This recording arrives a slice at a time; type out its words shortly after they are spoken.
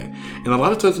And a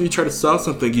lot of times when you try to sell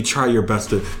something, you try your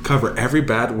best to cover every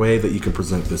bad way that you can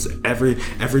present this,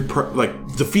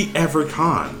 defeat every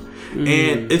con.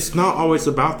 And it's not always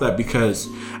about that, because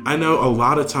I know a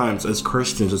lot of times as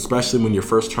Christians, especially when you're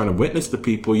first trying to witness to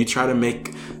people, you try to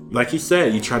make, like you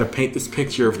said, you try to paint this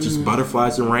picture of just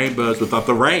butterflies and rainbows without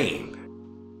the rain.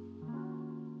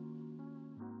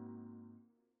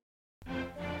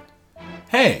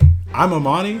 Hey, I'm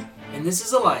Amani. And this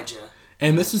is Elijah.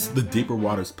 And this is the Deeper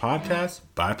Waters Podcast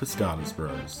by Pescados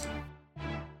Bros.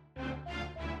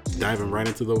 Diving right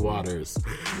into the waters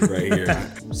right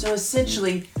here. So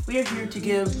essentially, we are here to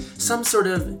give some sort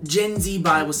of Gen Z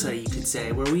Bible study, you could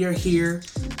say, where we are here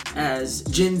as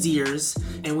Gen Zers,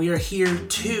 and we are here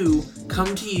to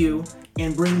come to you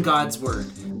and bring God's word.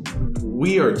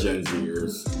 We are Gen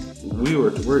Zers.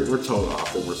 We're told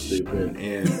off that we're stupid,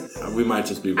 and we might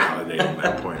just be validating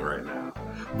that point right now.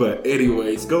 But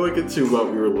anyways, going into what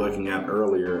we were looking at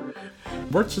earlier,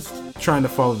 we're just trying to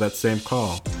follow that same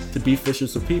call to be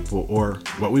fishers of people, or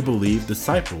what we believe,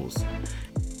 disciples.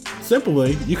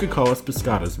 Simply, you could call us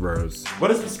Pescados Bros. What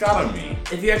does pescado mean?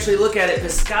 If you actually look at it,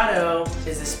 pescado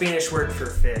is the Spanish word for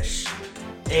fish.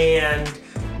 And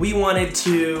we wanted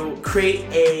to create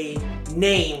a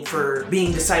name for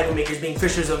being disciple makers, being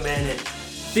fishers of men, and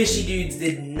fishy dudes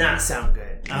did not sound good.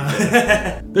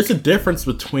 There's a difference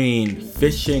between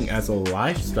fishing as a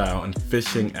lifestyle and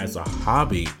fishing as a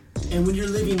hobby. And when you're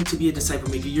living to be a disciple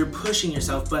maker, you're pushing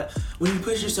yourself. But when you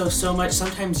push yourself so much,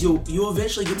 sometimes you'll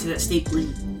eventually get to that state where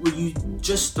you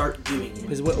just start doing it.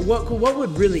 Because what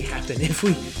would really happen if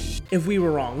we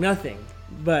were wrong? Nothing.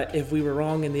 But if we were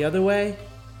wrong in the other way,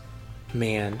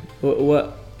 man, what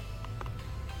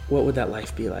would that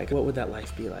life be like? What would that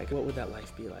life be like? What would that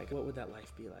life be like? What would that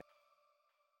life be like?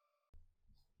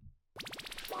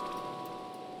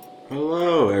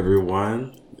 Hello,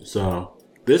 everyone. So,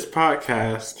 this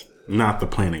podcast, not the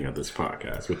planning of this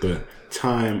podcast, but the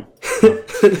time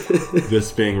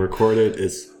this being recorded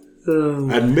is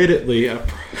admittedly a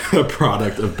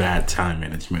product of bad time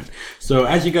management. So,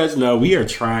 as you guys know, we are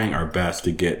trying our best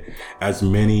to get as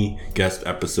many guest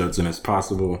episodes in as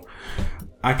possible.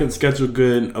 I can schedule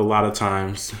good a lot of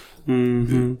times.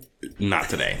 Not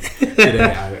today. Today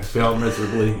I failed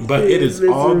miserably, but it is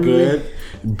all good.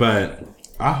 But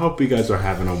I hope you guys are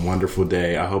having a wonderful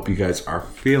day. I hope you guys are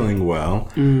feeling well.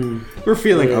 We're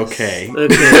feeling okay.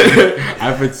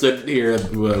 I've been sitting here.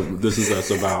 Well, this is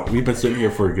us we've been sitting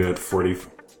here for a good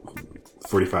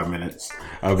 45 minutes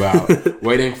about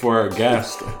waiting for our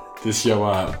guest to show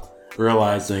up,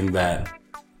 realizing that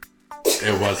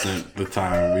it wasn't the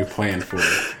time we planned for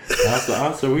it.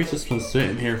 Also, we've just been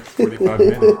sitting here for 45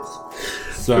 minutes.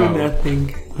 So, for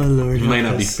nothing. Oh, Lord, you may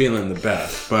not be feeling the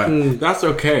best, but that's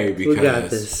okay,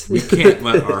 because we can't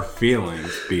let our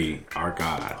feelings be our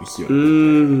God. You see what I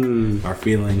mean? Our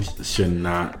feelings should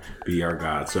not be our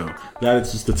God. So that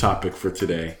is just the topic for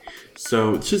today.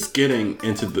 So just getting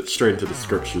straight into the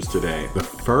scriptures today. The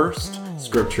first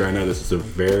scripture, I know this is a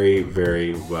very,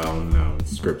 very well-known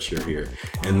scripture here,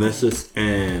 and this is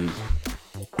in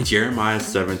Jeremiah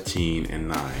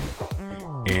 17:9,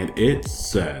 and it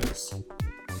says,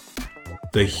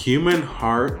 "The human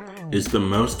heart is the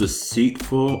most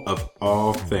deceitful of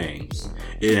all things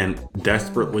and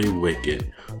desperately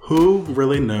wicked. Who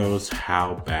really knows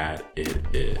how bad it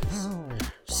is?"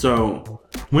 So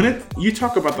when you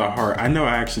talk about the heart, I know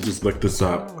I actually just looked this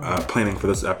up planning for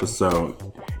this episode,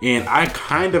 and I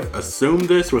kind of assumed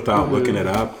this without looking it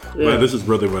up, but this is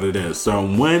really what it is. So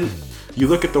when you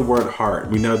look at the word heart,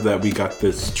 we know that we got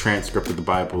this transcript of the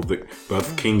Bible,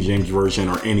 both King James Version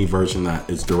or any version that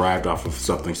is derived off of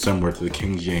something similar to the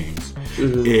King James.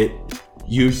 It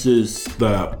uses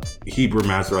the Hebrew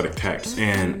Masoretic text,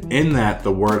 and in that,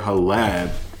 the word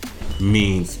haleb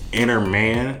means inner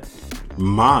man,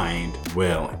 mind,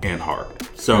 will, and heart.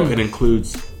 So it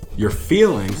includes your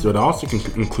feelings, but it also can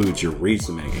include your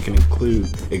reasoning. It can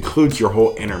includes your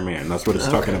whole inner man. That's what it's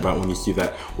talking about when you see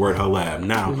that word haleb.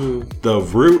 Now, the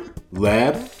root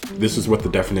lab, this is what the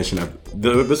definition of,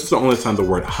 this is the only time the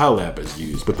word haleb is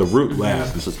used, but the root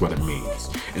lab, this is what it means.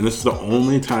 And this is the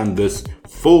only time this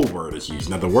full word is used.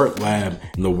 Now, the word lab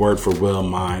and the word for will,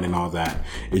 mind, and all that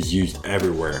is used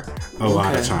everywhere, a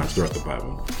lot of times throughout the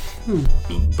Bible.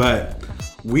 But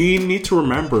we need to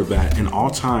remember that in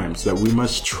all times that we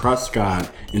must trust God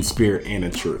in spirit and in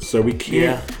truth. So we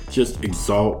can't just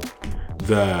exalt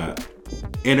the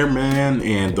inner man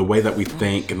and the way that we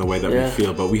think and the way that we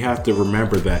feel, but we have to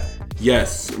remember that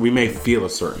yes, we may feel a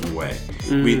certain way.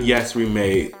 Yes, we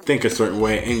may think a certain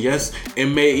way, and yes, it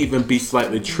may even be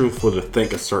slightly truthful to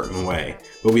think a certain way.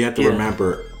 But we have to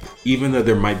remember, even though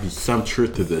there might be some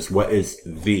truth to this, what is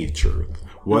the truth?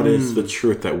 What is the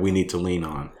truth that we need to lean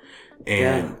on?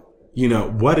 And,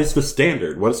 what is the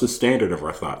standard? What is the standard of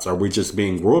our thoughts? Are we just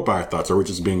being ruled by our thoughts? Or are we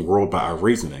just being ruled by our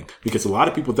reasoning? Because a lot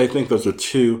of people, they think those are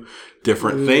two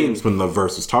different things when the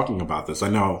verse is talking about this. I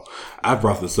know I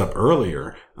brought this up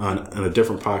earlier on a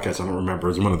different podcast. I don't remember.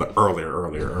 It was one of the earlier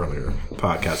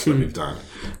podcasts that we've done.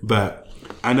 But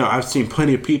I know I've seen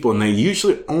plenty of people, and they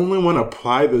usually only want to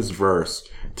apply this verse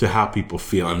to how people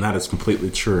feel. And that is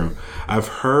completely true. I've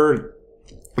heard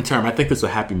a term, I think there's a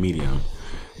happy medium.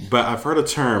 But I've heard a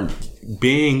term,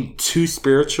 being too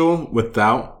spiritual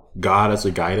without God as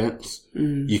a guidance.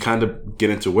 You kind of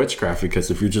get into witchcraft, because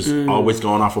if you're just always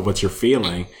going off of what you're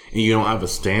feeling and you don't have a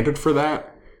standard for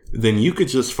that, then you could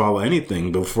just follow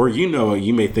anything. Before you know it,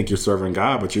 you may think you're serving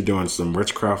God, but you're doing some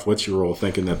witchcraft, witchy roll,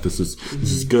 thinking that this is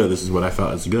good. This is what I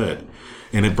felt is good.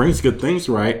 And it brings good things,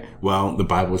 right? Well, the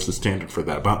Bible is the standard for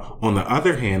that. But on the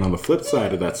other hand, on the flip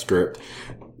side of that script,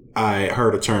 I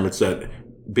heard a term. It said,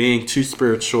 being too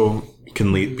spiritual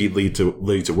can lead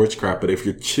to witchcraft. But if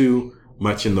you're too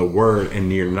much in the word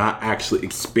and you're not actually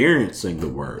experiencing the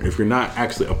word, if you're not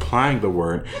actually applying the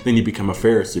word, then you become a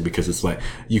Pharisee, because it's like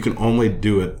you can only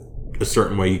do it a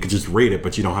certain way. You can just read it,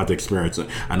 but you don't have to experience it.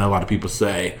 I know a lot of people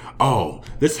say, oh,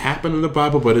 this happened in the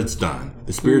Bible, but it's done.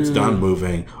 The Spirit's done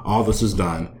moving. All this is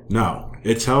done. No,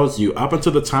 it tells you up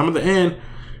until the time of the end.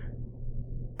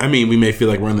 I mean, we may feel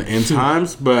like we're in the end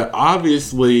times, but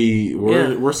obviously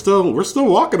we're still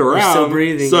walking around. We're still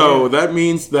breathing. So that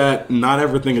means that not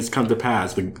everything has come to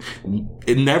pass.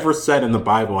 It never said in the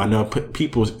Bible. I know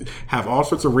people have all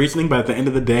sorts of reasoning, but at the end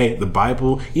of the day, the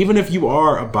Bible, even if you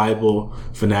are a Bible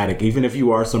fanatic, even if you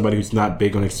are somebody who's not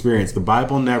big on experience, the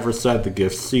Bible never said the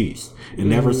gift ceased. It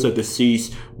never said to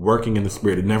cease working in the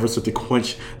Spirit. It never said to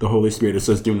quench the Holy Spirit. It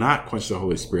says do not quench the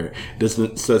Holy Spirit.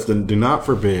 It says then do not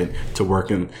forbid to work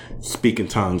and speak in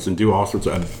tongues and do all sorts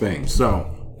of other things.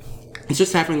 So it's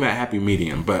just having that happy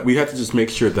medium. But we have to just make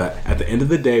sure that at the end of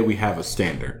the day, we have a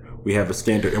standard. We have a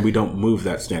standard, and we don't move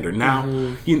that standard.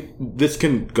 Now, this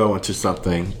can go into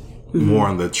something more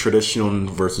on the traditional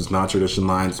versus non-traditional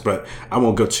lines, but I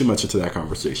won't go too much into that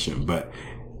conversation. But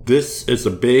this is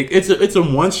it's a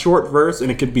one short verse,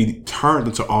 and it can be turned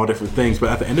into all different things.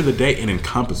 But at the end of the day, it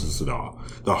encompasses it all.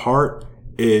 The heart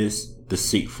is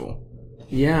deceitful.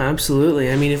 Yeah, absolutely.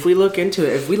 I mean, if we look into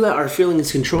it, if we let our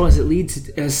feelings control us, it leads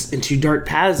us into dark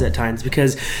paths at times,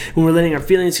 because when we're letting our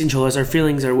feelings control us, our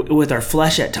feelings are with our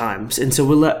flesh at times. And so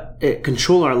we'll let it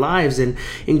control our lives. And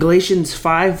in Galatians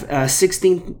 5,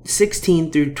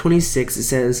 16 through 26, it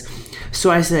says, so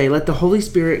I say, let the Holy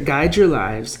Spirit guide your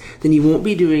lives, then you won't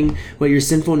be doing what your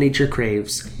sinful nature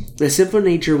craves. The sinful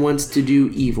nature wants to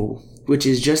do evil, which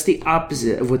is just the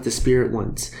opposite of what the Spirit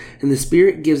wants. And the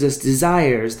Spirit gives us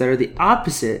desires that are the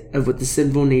opposite of what the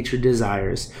sinful nature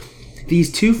desires.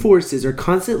 These two forces are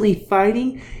constantly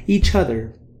fighting each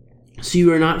other, so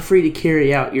you are not free to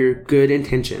carry out your good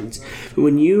intentions. But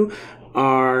when you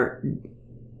are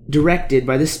directed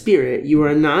by the Spirit, you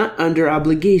are not under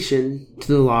obligation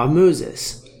to the law of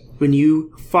Moses. When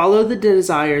you follow the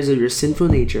desires of your sinful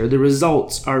nature, the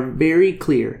results are very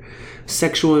clear.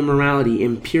 Sexual immorality,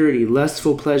 impurity,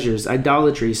 lustful pleasures,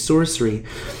 idolatry, sorcery,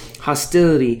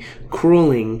 hostility,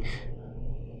 quarreling,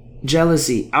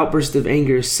 jealousy, outburst of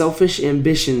anger, selfish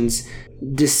ambitions,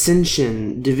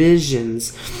 dissension,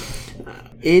 divisions,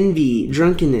 envy,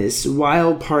 drunkenness,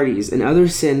 wild parties, and other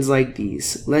sins like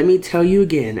these. Let me tell you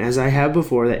again, as I have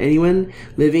before, that anyone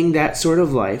living that sort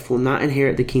of life will not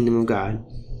inherit the kingdom of God.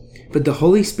 But the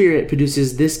Holy Spirit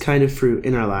produces this kind of fruit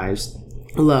in our lives: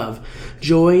 love,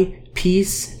 joy,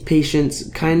 peace, patience,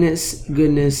 kindness,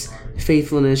 goodness,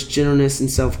 faithfulness, gentleness, and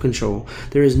self-control.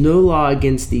 There is no law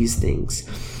against these things.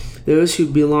 Those who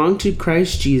belong to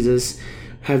Christ Jesus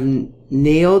have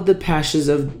nailed the passions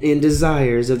and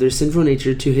desires of their sinful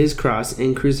nature to his cross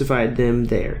and crucified them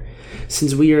there.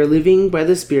 Since we are living by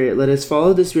the Spirit, let us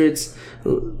follow the Spirit's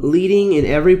leading in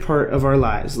every part of our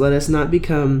lives. Let us not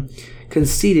become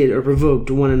conceited or provoke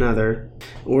one another,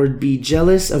 or be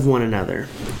jealous of one another.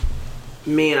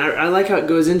 Man, I like how it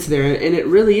goes into there, and it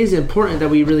really is important that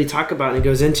we really talk about, and it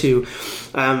goes into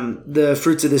the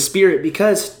fruits of the Spirit,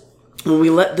 because when we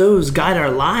let those guide our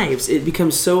lives, it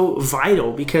becomes so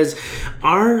vital, because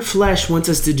our flesh wants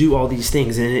us to do all these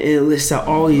things, and it lists out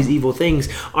all these evil things.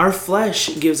 Our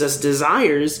flesh gives us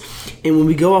desires, and when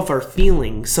we go off our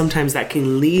feelings, sometimes that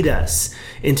can lead us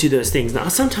into those things. Now,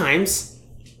 sometimes,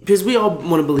 because we all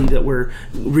want to believe that we're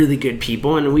really good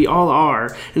people, and we all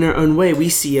are in our own way. We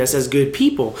see us as good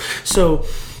people. So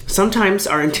sometimes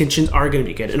our intentions are going to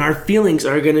be good, and our feelings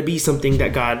are going to be something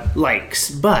that God likes.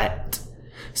 But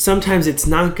sometimes it's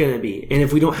not going to be. And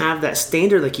if we don't have that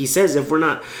standard, like he says, if we're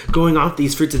not going off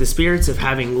these fruits of the spirits of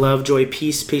having love, joy,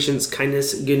 peace, patience,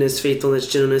 kindness, goodness, faithfulness,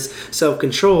 gentleness,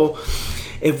 self-control,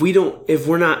 if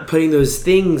we're not putting those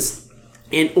things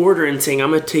in order and saying,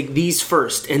 I'm going to take these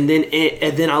first and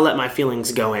then I'll let my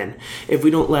feelings go in. If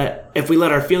we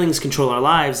let our feelings control our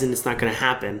lives, then it's not going to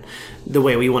happen the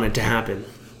way we want it to happen.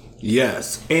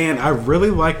 Yes. And I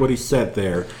really like what he said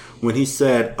there when he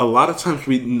said a lot of times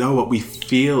we know what we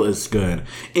feel is good.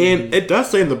 And it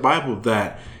does say in the Bible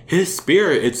that his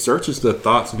spirit, it searches the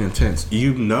thoughts and intents.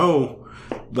 You know,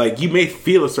 like you may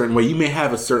feel a certain way, you may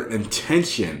have a certain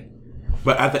intention,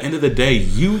 but at the end of the day,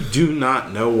 you do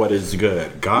not know what is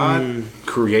good. God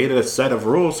created a set of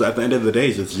rules. So at the end of the day,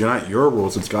 it's not your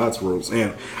rules, it's God's rules.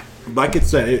 And like it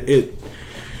said,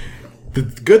 the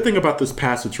good thing about this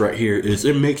passage right here is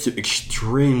it makes it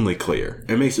extremely clear.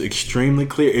 It makes it extremely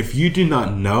clear. If you do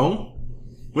not know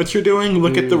what you're doing,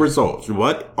 look at the results.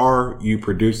 What are you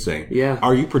producing? Yeah.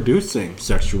 Are you producing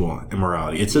sexual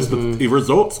immorality? It says the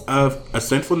results of a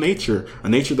sinful nature, a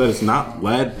nature that is not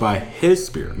led by his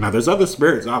spirit. Now, there's other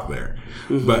spirits out there,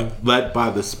 but led by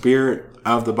the spirit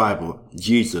of the Bible,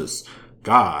 Jesus,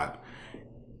 God.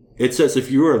 It says if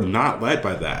you are not led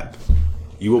by that,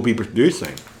 you will be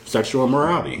producing sexual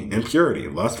immorality, impurity,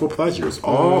 lustful pleasures,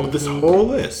 all this whole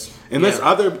list. And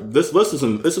this list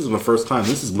isn't the first time.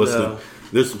 This is listed. No.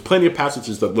 There's plenty of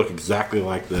passages that look exactly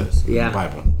like this in the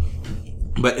Bible.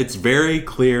 But it's very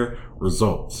clear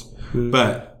results.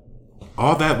 But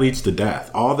all that leads to death.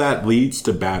 All that leads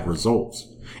to bad results.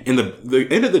 In the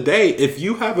end of the day, if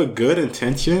you have a good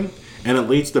intention and it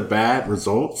leads to bad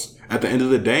results, at the end of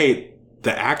the day,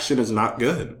 the action is not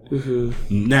good.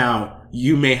 Now,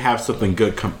 you may have something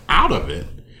good come out of it,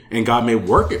 and God may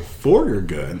work it for your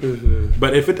good.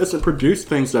 But if it doesn't produce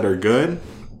things that are good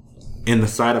in the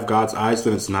sight of God's eyes,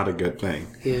 then it's not a good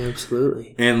thing. Yeah,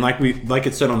 absolutely. And like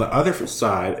it said on the other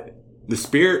side, the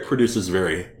Spirit produces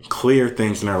very clear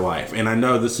things in our life. And I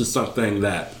know this is something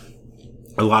that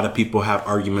a lot of people have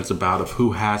arguments about of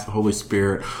who has the Holy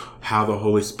Spirit, how the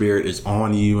Holy Spirit is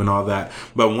on you and all that.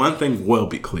 But one thing will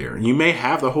be clear. You may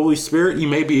have the Holy Spirit. You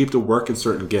may be able to work in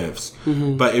certain gifts.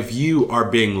 But if you are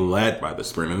being led by the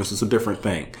Spirit, and this is a different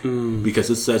thing, because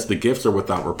it says the gifts are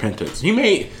without repentance.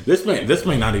 This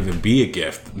may not even be a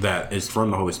gift that is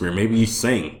from the Holy Spirit. Maybe you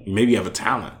sing. Maybe you have a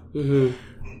talent.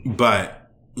 But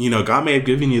God may have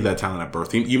given you that talent at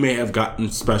birth. You may have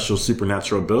gotten special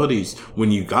supernatural abilities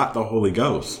when you got the Holy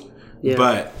Ghost. Yeah.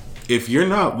 But if you're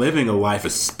not living a life,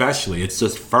 especially, it's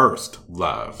just first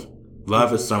love.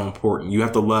 Love is so important. You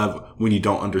have to love when you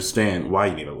don't understand why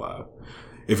you need to love.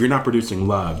 If you're not producing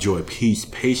love, joy, peace,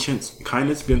 patience,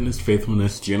 kindness, goodness,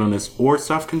 faithfulness, gentleness, or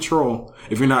self-control,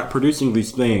 if you're not producing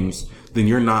these things, then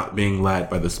you're not being led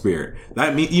by the Spirit.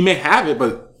 That means you may have it,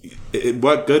 but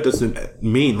what good does it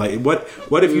mean? Like, what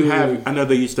if you have, I know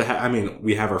they used to have,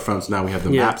 we have our phones now, we have the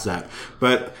Maps app,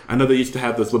 but I know they used to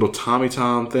have those little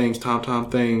TomTom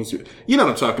things. You know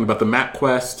what I'm talking about, the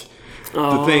MapQuest,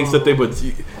 the things that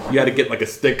you had to get like a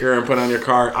sticker and put on your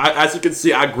car. As you can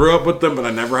see, I grew up with them, but I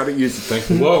never had to use it, thank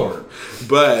the Lord.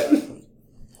 But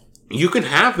you can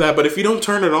have that, but if you don't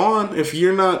turn it on, if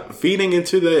you're not feeding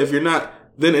into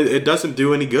then it doesn't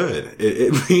do any good.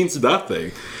 It means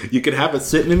nothing. You can have it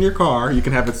sitting in your car. You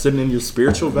can have it sitting in your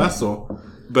spiritual vessel,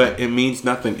 but it means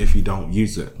nothing if you don't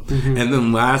use it. And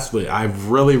then lastly, I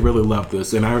really, really love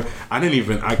this. And I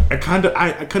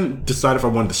couldn't decide if I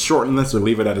wanted to shorten this or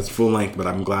leave it at its full length, but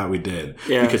I'm glad we did.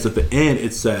 Yeah. Because at the end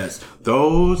it says,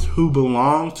 those who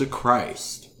belong to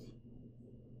Christ,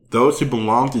 those who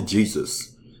belong to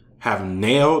Jesus, have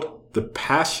nailed the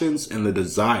passions and the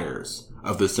desires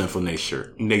of the sinful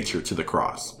nature to the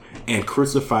cross and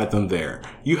crucified them there.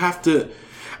 You have to,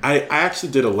 I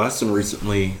actually did a lesson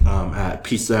recently at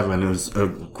P7. It was a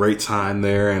great time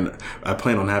there, and I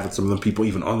plan on having some of them people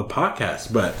even on the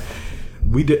podcast. But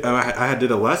I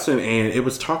did a lesson, and it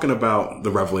was talking about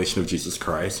the revelation of Jesus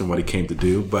Christ and what he came to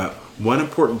do. But one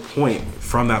important point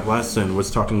from that lesson was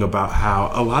talking about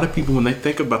how a lot of people, when they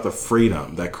think about the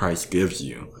freedom that Christ gives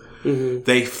you,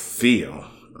 they feel,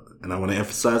 and I want to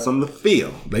emphasize on the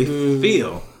feel. They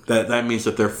feel that means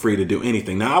that they're free to do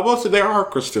anything. Now, I will say there are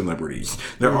Christian liberties.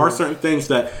 There are certain things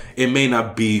that it may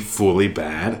not be fully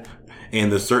bad,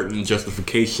 and there's certain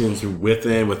justifications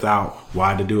within, without,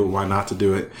 why to do it, why not to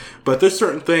do it. But there's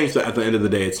certain things that at the end of the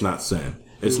day, it's not sin.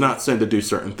 It's not sin to do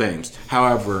certain things.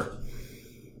 However,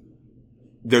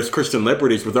 there's Christian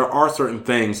liberties, but there are certain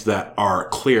things that are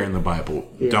clear in the Bible.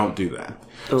 Yeah. Don't do that.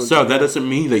 So that doesn't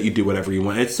mean that you do whatever you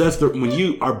want. It says that when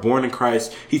you are born in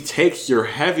Christ, he takes your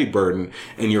heavy burden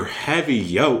and your heavy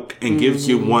yoke and gives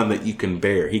you one that you can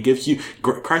bear.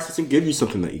 Christ doesn't give you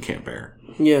something that you can't bear.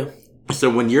 Yeah. So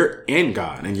when you're in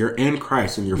God and you're in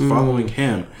Christ and you're following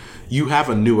him, you have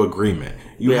a new agreement.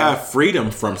 You have freedom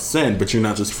from sin, but you're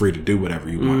not just free to do whatever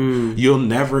you want.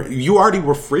 You already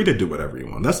were free to do whatever you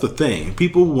want. That's the thing.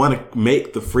 People want to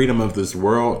make the freedom of this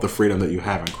world the freedom that you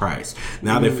have in Christ.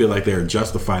 Now they feel like they're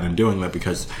justified in doing that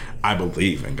because I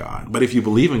believe in God. But if you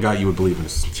believe in God, you would believe in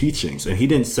his teachings. And he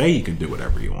didn't say you can do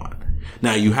whatever you want.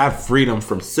 Now you have freedom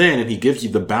from sin, and he gives you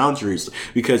the boundaries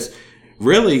because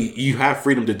really, you have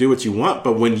freedom to do what you want,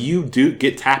 but when you do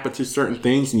get tapped into certain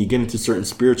things and you get into certain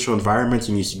spiritual environments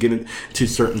and you get into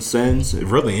certain sins,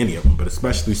 really any of them, but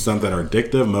especially some that are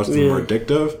addictive, most of them are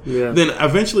addictive, then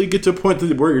eventually you get to a point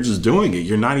where you're just doing it.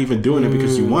 You're not even doing it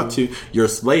because you want to. You're a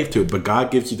slave to it, but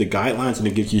God gives you the guidelines and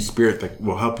it gives you spirit that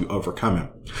will help you overcome it.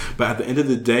 But at the end of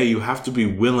the day, you have to be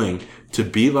willing to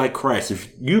be like Christ. If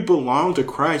you belong to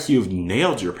Christ, you've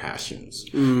nailed your passions.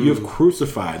 You've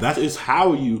crucified. That is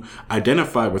how you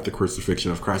identify with the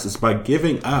crucifixion of Christ. It's by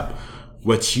giving up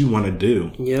what you want to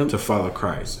do to follow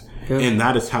Christ. And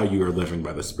that is how you are living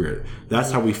by the Spirit.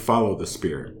 That's how we follow the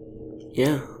Spirit.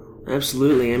 Yeah,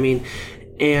 absolutely. I mean,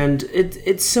 and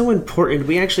it's so important.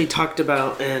 We actually talked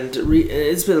about, and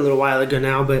it's been a little while ago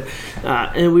now, but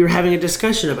and we were having a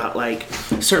discussion about like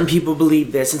certain people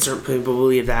believe this and certain people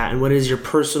believe that, and what is your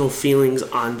personal feelings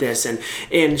on this,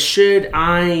 and should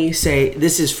I say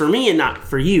this is for me and not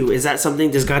for you? Is that something?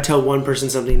 Does God tell one person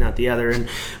something, not the other? And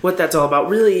what that's all about,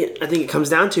 really, I think it comes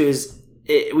down to is.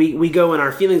 We go in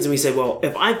our feelings and we say, well,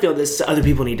 if I feel this, other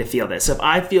people need to feel this. If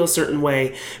I feel a certain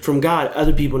way from God,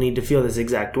 other people need to feel this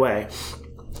exact way.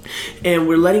 And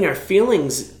we're letting our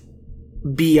feelings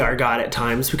be our God at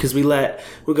times because we go,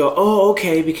 oh,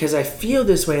 okay, because I feel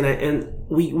this way, and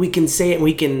we can say it and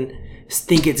we can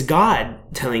think it's God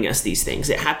telling us these things.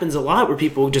 It happens a lot where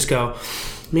people just go,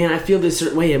 man, I feel this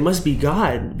certain way. It must be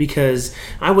God because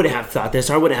I wouldn't have thought this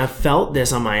or I wouldn't have felt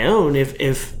this on my own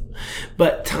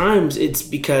but times it's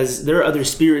because there are other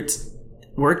spirits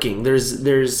working. There's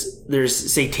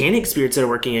satanic spirits that are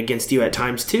working against you at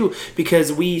times too,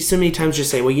 because we so many times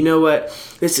just say, well, you know what,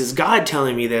 this is God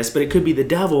telling me this, but it could be the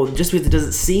devil. Just because it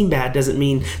doesn't seem bad doesn't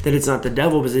mean that it's not the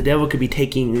devil, because the devil could be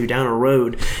taking you down a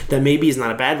road that maybe is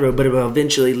not a bad road, but it will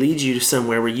eventually lead you to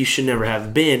somewhere where you should never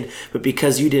have been. But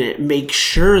because you didn't make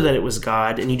sure that it was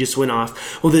God and you just went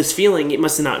off, well, this feeling, it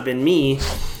must have not been me.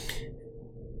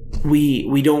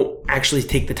 We don't actually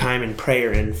take the time in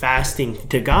prayer and fasting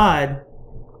to God,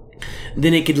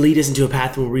 then it could lead us into a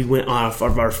path where we went off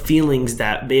of our feelings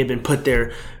that may have been put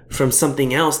there from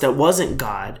something else that wasn't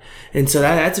God. And so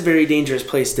that's a very dangerous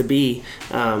place to be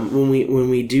when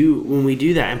we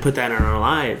do that and put that in our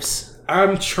lives.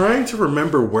 I'm trying to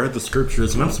remember where the scripture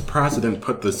is, and I'm surprised I didn't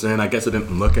put this in. I guess I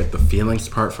didn't look at the feelings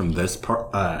part from this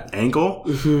angle.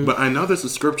 Mm-hmm. But I know there's a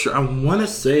scripture. I want to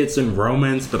say it's in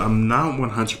Romans, but I'm not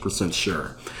 100%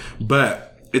 sure.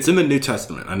 But it's in the New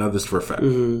Testament. I know this for a fact.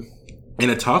 Mm-hmm. And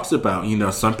it talks about,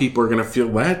 some people are going to feel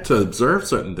led to observe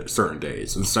certain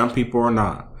days, and some people are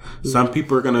not. Mm-hmm. Some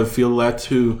people are going to feel led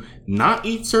to not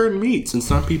eat certain meats, and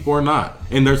some people are not.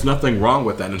 And there's nothing wrong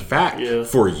with that. In fact,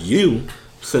 for you,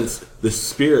 since the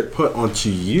Spirit put onto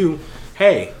you,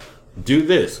 hey, do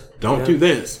this, don't do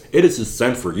this. It is a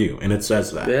sin for you, and it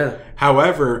says that. Yeah.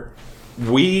 However,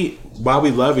 while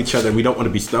we love each other, we don't want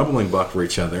to be stumbling block for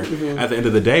each other. Mm-hmm. At the end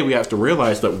of the day, we have to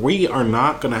realize that we are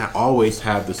not going to always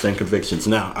have the same convictions.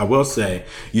 Now, I will say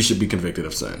you should be convicted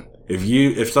of sin.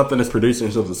 If something is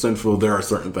producing something sinful, there are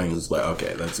certain things. It's like,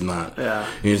 okay, that's not. Yeah.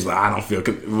 He's like, I don't feel.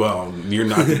 Well, you're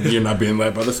not being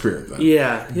led by the Spirit. Then.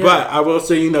 Yeah. But I will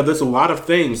say, there's a lot of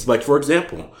things. Like, for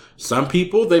example, some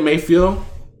people, they may feel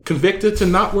convicted to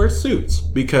not wear suits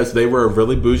because they were a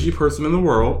really bougie person in the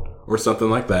world or something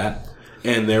like that.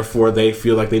 And therefore, they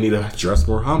feel like they need to dress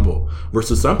more humble.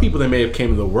 Versus some people, they may have came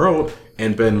to the world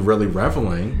and been really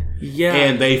reveling. Yeah.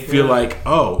 And they feel like,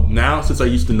 oh, now since I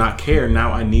used to not care,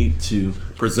 now I need to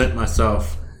present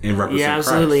myself and represent Yeah,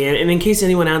 absolutely. And in case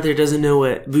anyone out there doesn't know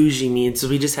what bougie means, so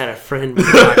we just had a friend we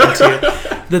were talking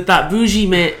to that thought bougie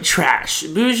meant trash.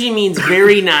 Bougie means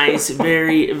very nice,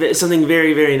 something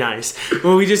very, very nice.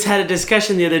 Well, we just had a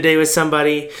discussion the other day with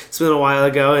somebody. It's been a while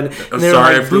ago, and they were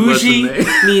like, bougie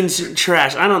means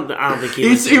trash. I don't think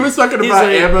he was talking about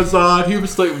Amazon. He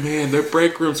was like, man, their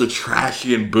break rooms are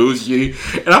trashy and bougie.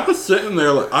 And I was sitting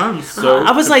there like, I'm so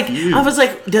confused. I was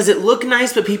like, does it look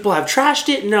nice, but people have trashed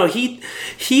it? No, he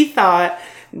thought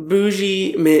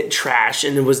bougie meant trash,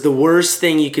 and it was the worst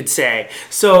thing you could say.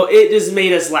 So it just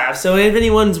made us laugh. So if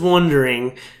anyone's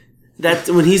wondering, that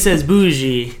when he says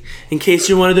bougie, in case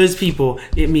you're one of those people,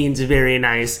 it means very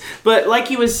nice. But like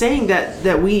he was saying,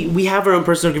 that we have our own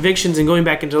personal convictions, and going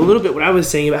back into a little bit what I was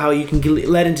saying about how you can get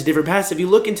led into different paths. If you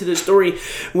look into the story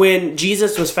when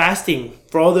Jesus was fasting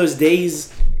for all those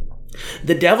days,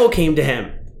 the devil came to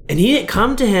him, and he didn't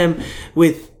come to him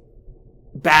with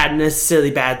necessarily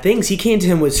bad things. He came to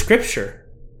him with scripture.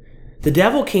 The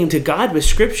devil came to God with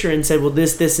scripture and said, well,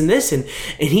 this, and this. And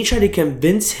he tried to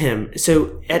convince him.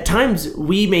 So at times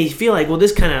we may feel like, well,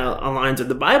 this kind of aligns with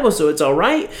the Bible, so it's all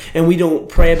right. And we don't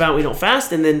pray about it, we don't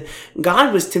fast. And then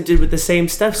God was tempted with the same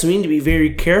stuff. So we need to be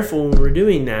very careful when we're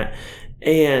doing that.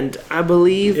 And I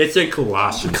believe it's in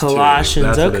Colossians.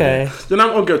 Okay. Then I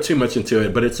won't go too much into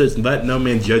it, but it says, "Let no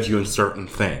man judge you in certain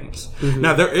things." Mm-hmm.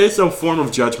 Now there is a form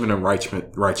of judgment and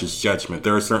righteous judgment.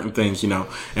 There are certain things,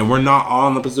 and we're not all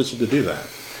in the position to do that.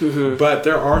 Mm-hmm. But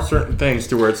there are certain things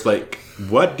to where it's like,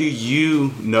 what do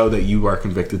you know that you are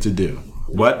convicted to do?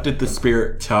 What did the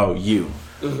Spirit tell you?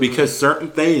 Mm-hmm. Because certain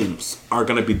things are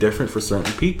going to be different for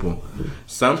certain people.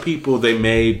 Some people, they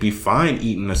may be fine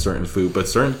eating a certain food, but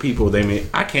certain people,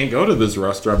 I can't go to this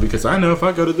restaurant because I know if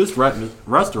I go to this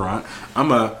restaurant, I'm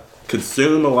going to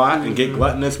consume a lot and get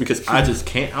gluttonous because I just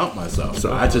can't help myself.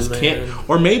 So I just can't.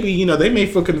 Or maybe, they may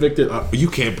feel convicted. You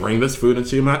can't bring this food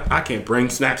I can't bring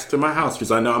snacks to my house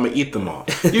because I know I'm going to eat them all.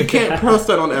 You can't post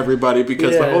that on everybody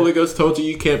because the Holy Ghost told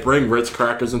you can't bring Ritz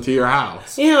crackers into your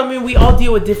house. Yeah, we all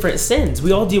deal with different sins.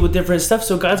 We all deal with different stuff.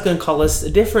 So God's going to call us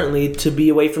differently to be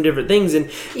away from different things. And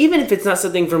even if it's not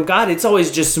something from God, it's always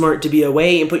just smart to be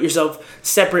away and put yourself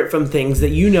separate from things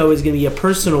that is going to be a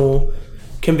personal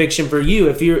conviction for you.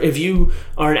 If you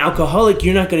are an alcoholic,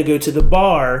 you're not going to go to the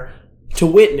bar to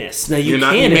witness. Now you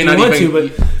can if you want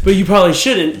to, but you probably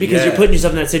shouldn't because you're putting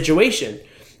yourself in that situation,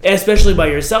 especially by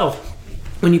yourself.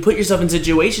 When you put yourself in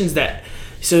situations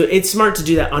so it's smart to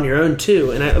do that on your own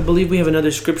too. And I believe we have another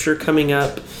scripture coming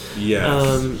up.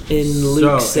 Yes. In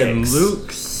Luke 6. In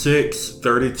Luke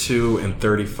 6:32 and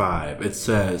 35, it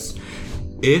says,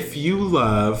 "If you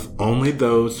love only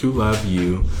those who love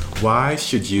you, why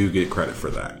should you get credit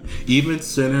for that? Even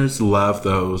sinners love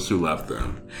those who love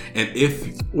them. And if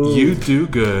you do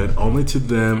good only to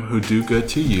them who do good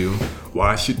to you,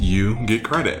 why should you get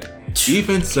credit?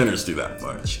 Even sinners do that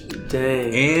much.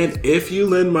 Dang. And if you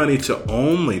lend money to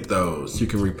only those who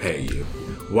can repay you,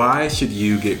 why should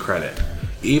you get credit?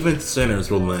 Even sinners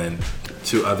will lend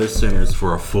to other sinners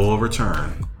for a full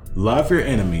return. Love your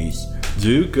enemies,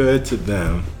 do good to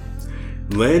them,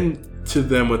 lend to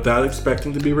them without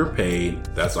expecting to be repaid."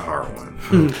 That's a hard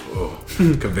one.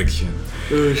 Conviction.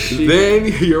 "Then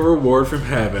your reward from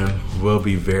heaven will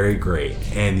be very great,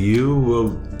 and you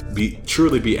will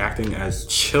truly be acting as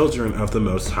children of the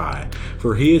Most High,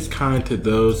 for He is kind to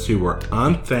those who are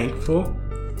unthankful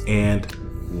and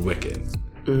wicked."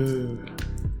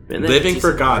 Living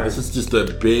for God. This is just a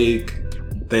big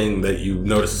thing that you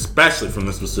notice, especially from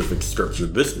the specific scripture.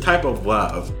 This type of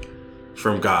love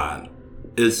from God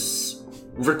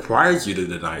requires you to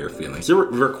deny your feelings. It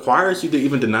requires you to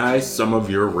even deny some of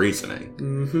your reasoning.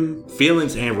 Mm-hmm.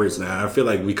 Feelings and reasoning. I feel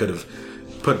like we could have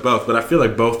put both, but I feel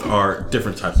like both are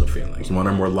different types of feelings. One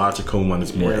are more logical, one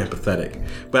is more empathetic.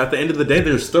 But at the end of the day,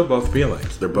 they're still both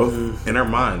feelings. They're both in our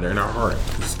mind, they're in our heart.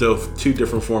 There's still two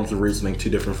different forms of reasoning, two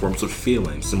different forms of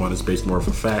feelings. And one is based more on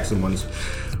facts, and one is,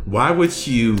 why would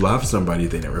you love somebody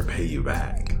they never pay you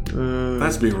back?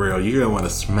 Let's be real. You're gonna want to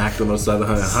smack them upside the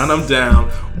head, hunt them down.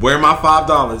 Where my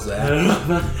 $5 at?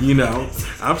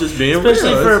 I'm just being real.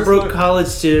 Especially for a broke college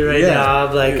student now.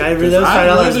 I'm like, those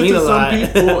 $5 mean a lot.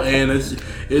 Some people, and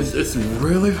it's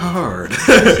really hard.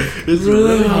 It's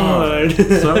really hard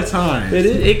sometimes.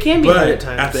 It can be hard at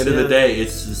times. At the end of the day,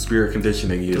 it's the Spirit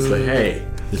conditioning you. It's like, hey,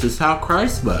 this is how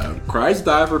Christ loved. Christ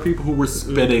died for people who were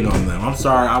spitting on them. I'm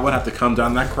sorry, I would have to come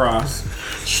down that cross,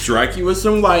 strike you with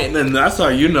some lightning, and that's how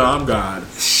you know I'm God.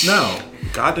 No,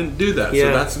 God didn't do that.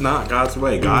 So that's not God's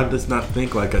way. God does not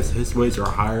think like us. His ways are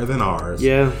higher than ours.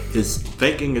 Yeah. His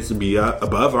thinking is to be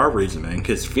above our reasoning.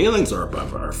 His feelings are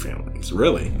above our feelings,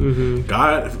 really. Mm-hmm.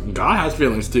 God has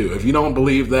feelings too. If you don't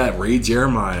believe that, read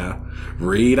Jeremiah,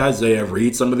 read Isaiah,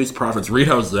 read some of these prophets, read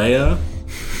Hosea.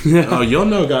 You'll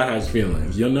know God has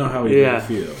feelings. You'll know how he really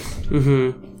feels.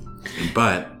 Mm-hmm.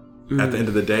 But at the end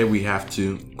of the day, we have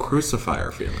to crucify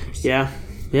our feelings. Yeah.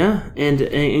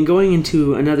 And going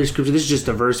into another scripture, this is just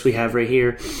a verse we have right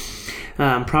here.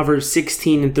 Proverbs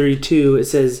 16:32, it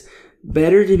says,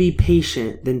 "Better to be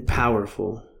patient than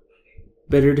powerful.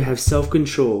 Better to have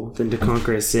self-control than to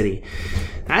conquer a city."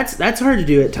 That's hard to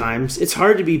do at times. It's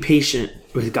hard to be patient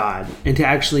with God, and to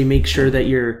actually make sure that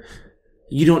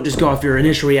you don't just go off your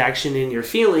initial reaction and your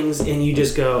feelings, and you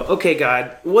just go, okay,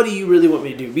 God, what do you really want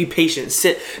me to do? Be patient.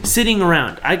 Sitting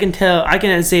around. I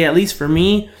can say, at least for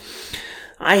me,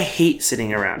 I hate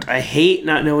sitting around. I hate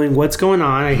not knowing what's going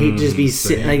on. I hate just be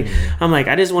sitting. Like, I'm like,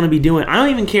 I just want to be doing. I don't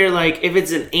even care. Like, if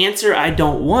it's an answer I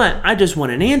don't want, I just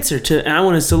want an answer to, and I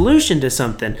want a solution to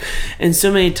something. And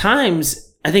so many times,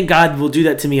 I think God will do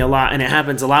that to me a lot, and it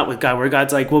happens a lot with God, where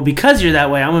God's like, well, because you're that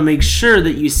way, I'm going to make sure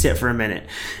that you sit for a minute.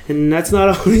 And that's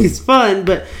not always fun,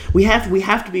 but we have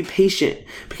to be patient,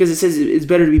 because it says it's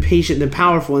better to be patient than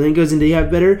powerful. And then it goes into, you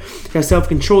have better to have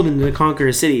self-control than to conquer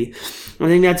a city. I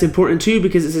think that's important too,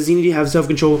 because it says you need to have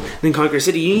self-control than conquer a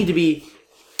city. You need to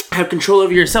have control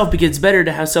over yourself, because it's better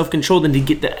to have self-control than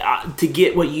to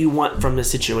get what you want from the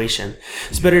situation.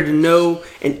 It's better to know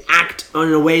and act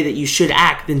in a way that you should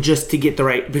act than just to get the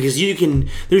right, because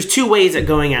there's two ways at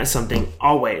going at something,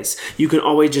 always. You can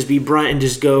always just be blunt and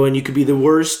just go, and you could be the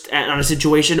worst on a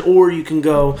situation, or you can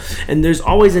go, and there's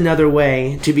always another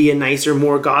way to be a nicer,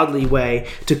 more godly way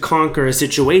to conquer a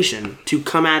situation, to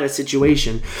come at a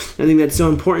situation. I think that's so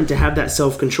important to have that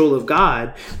self-control of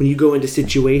God when you go into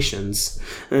situations.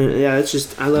 It's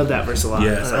just, I love that verse a lot.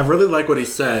 Yes, I really like what he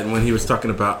said when he was talking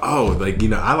about, I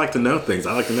like to know things.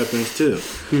 I like to know things too.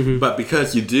 Mm-hmm. But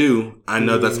because you do, I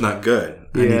know that's not good.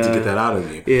 I need to get that out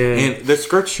of you. Yeah. And the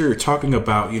scripture talking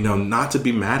about, not to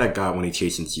be mad at God when he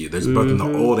chastens you. There's both in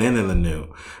the Old and in the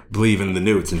New. Believe in the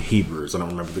New. It's in Hebrews. I don't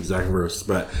remember the exact verse,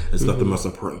 but it's not the most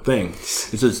important thing.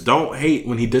 It says, don't hate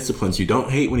when he disciplines you. Don't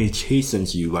hate when he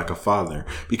chastens you like a father.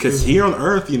 Because here on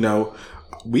earth,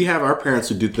 we have our parents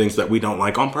who do things that we don't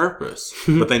like on purpose,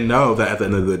 but they know that at the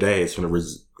end of the day, it's going to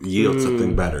yield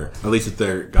something better. At least if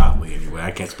they're godly anyway.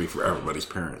 I can't speak for everybody's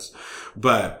parents,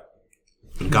 but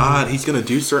God, he's going to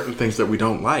do certain things that we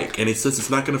don't like. And he says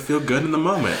it's not going to feel good in the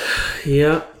moment.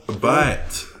 Yeah.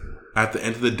 But at the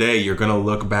end of the day, you're going to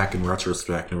look back in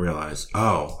retrospect and realize,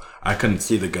 I couldn't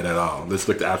see the good at all. This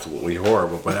looked absolutely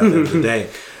horrible. But at the end of the day,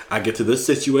 I get to this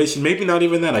situation. Maybe not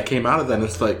even that. I came out of that and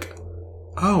it's like,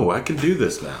 I can do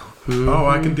this now. Mm-hmm.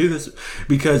 I can do this.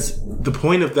 Because the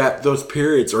point of those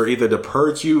periods are either to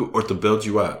purge you or to build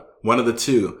you up. One of the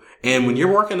two. And when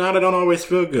you're working out, it don't always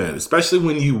feel good. Especially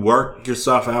when you work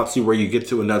yourself out to where you get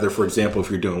to another, for example,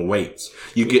 if you're doing weights.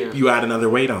 You add another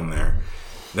weight on there.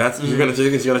 It's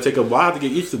gonna take a while to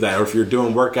get used to that. Or if you're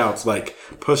doing workouts like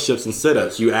push-ups and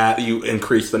sit-ups, you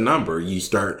increase the number. You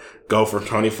go from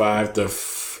 25 to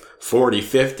 40,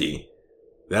 50.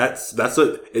 It's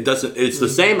the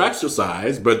same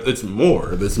exercise, but it's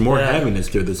more. There's more heaviness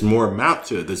to it. There's more amount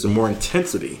to it. There's more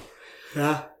intensity.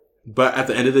 Yeah. But at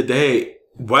the end of the day,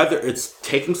 whether it's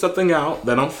taking something out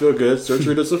that don't feel good,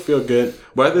 surgery doesn't feel good,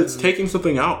 whether it's taking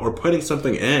something out or putting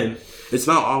something in, it's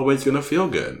not always going to feel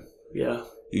good. Yeah.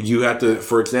 You have to,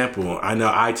 for example, I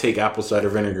know I take apple cider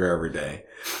vinegar every day.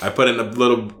 I put in a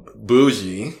little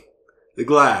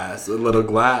glass.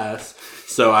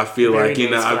 So I feel like,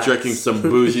 I'm drinking some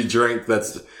bougie drink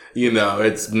that's,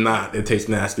 it tastes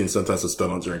nasty, and sometimes I still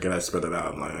don't drink it. I spit it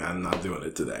out. I'm like, I'm not doing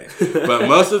it today. But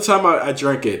most of the time I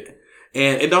drink it,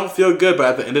 and it don't feel good, but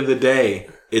at the end of the day,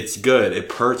 it's good. It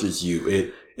purges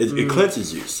you. It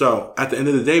cleanses you. So at the end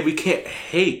of the day, we can't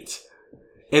hate.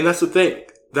 And that's the thing.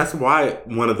 That's why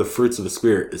one of the fruits of the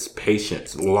Spirit is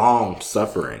patience, long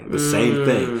suffering. The same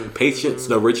thing. Patience,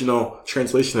 the original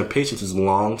translation of patience is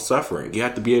long suffering. You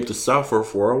have to be able to suffer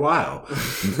for a while.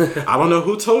 I don't know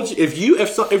who told you. If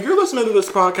you're listening to this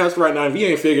podcast right now, if you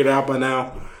ain't figured it out by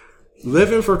now,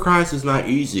 living for Christ is not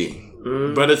easy.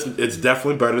 But it's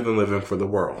definitely better than living for the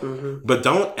world. But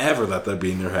don't ever let that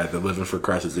be in your head that living for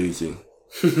Christ is easy.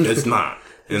 It's not.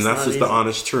 And that's just the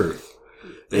honest truth.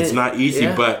 It's not easy,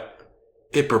 but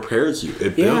it prepares you.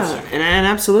 It builds you. And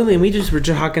absolutely. And we just were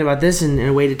talking about this in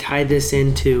a way to tie this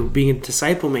into being a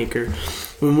disciple maker.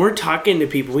 When we're talking to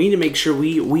people, we need to make sure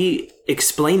we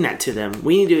explain that to them.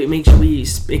 We need to make sure we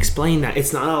explain that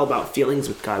it's not all about feelings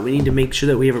with God. We need to make sure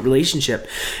that we have a relationship.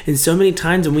 And so many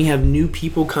times when we have new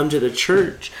people come to the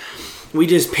church, we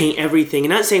just paint everything.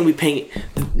 And not saying we paint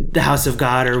the house of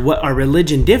God or what our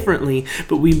religion differently,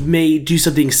 but we may do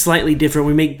something slightly different.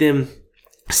 We make them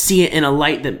see it in a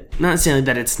light that, not saying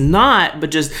that it's not,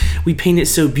 but just we paint it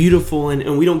so beautiful,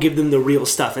 and we don't give them the real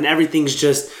stuff, and everything's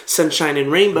just sunshine and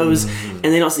rainbows, and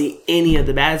they don't see any of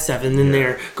the bad stuff. And then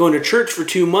they're going to church for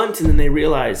 2 months, and then they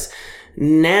realize,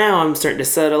 now I'm starting to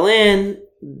settle in,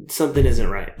 something isn't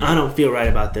right. I don't feel right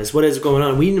about this. What is going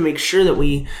on? We need to make sure that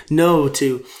we know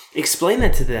to explain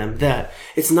that to them, that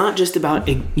it's not just about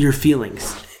your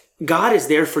feelings. God is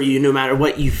there for you no matter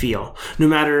what you feel. No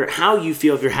matter how you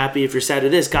feel, if you're happy, if you're sad,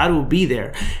 it is, God will be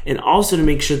there. And also to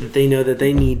make sure that they know that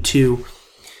they need to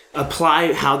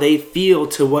apply how they feel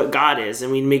to what God is.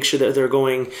 And we make sure that they're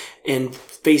going and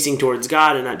facing towards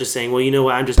God and not just saying, well, you know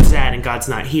what, I'm just sad and God's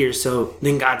not here, so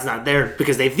then God's not there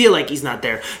because they feel like he's not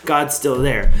there. God's still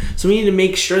there. So we need to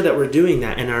make sure that we're doing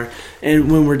that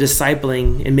and when we're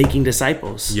discipling and making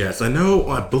disciples. Yes, I know.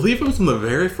 I believe it was in the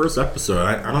very first episode.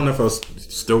 I don't know if I was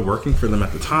still working for them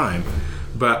at the time,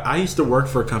 but I used to work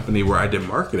for a company where I did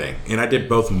marketing, and I did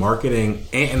both marketing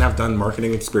and I've done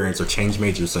marketing experience or change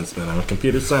majors since then. I'm a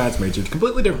computer science major,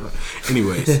 completely different.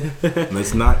 Anyways,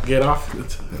 let's not get off.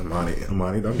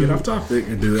 Amani, don't get off topic.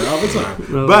 I do that all the time.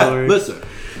 Oh, but Lord. Listen,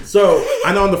 so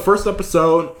I know in the first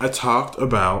episode I talked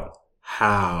about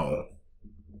how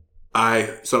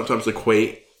I sometimes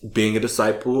equate being a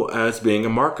disciple as being a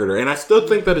marketer, and I still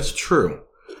think that it's true.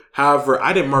 However,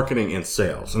 I did marketing and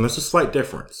sales, and there's a slight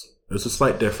difference.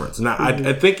 Now,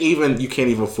 I think even you can't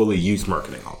even fully use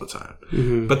marketing all the time.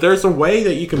 Mm-hmm. But there's a way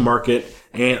that you can market,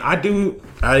 and I've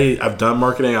done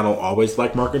marketing. I don't always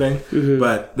like marketing,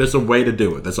 but there's a way to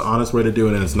do it. There's an honest way to do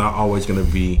it, and it's not always going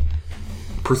to be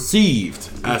perceived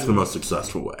as the most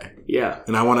successful way. Yeah.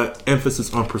 And I want to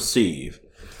emphasis on perceive.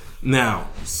 Now,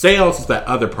 sales is that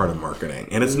other part of marketing,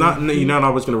 and it's not, you're not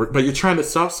always going to, but you're trying to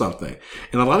sell something.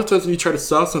 And a lot of times when you try to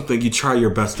sell something, you try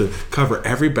your best to cover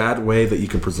every bad way that you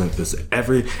can present this,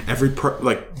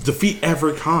 defeat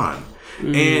every con.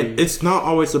 And it's not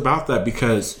always about that,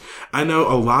 because I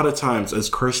know a lot of times as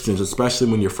Christians, especially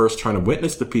when you're first trying to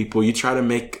witness to people, you try to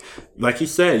make, like you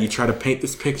said, you try to paint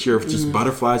this picture of just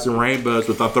butterflies and rainbows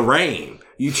without the rain.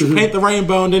 You paint the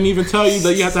rainbow and didn't even tell you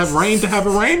that you have to have rain to have a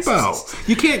rainbow.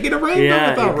 You can't get a rainbow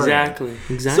without rain.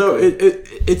 Exactly. So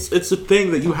it's a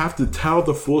thing that you have to tell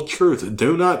the full truth.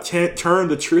 Do not turn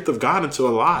the truth of God into a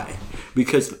lie.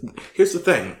 Because here's the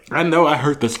thing. I know I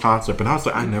heard this concept and I was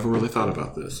like, I never really thought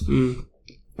about this.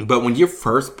 But when you're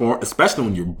first born, especially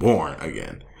when you're born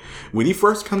again, when you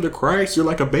first come to Christ, you're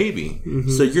like a baby.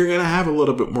 So you're going to have a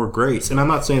little bit more grace. And I'm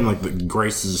not saying like the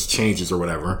grace changes or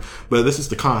whatever, but this is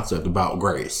the concept about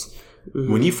grace.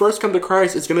 When you first come to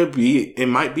Christ, it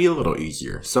might be a little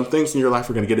easier. Some things in your life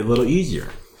are going to get a little easier.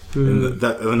 And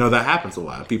I know that happens a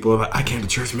lot. People are like, I came to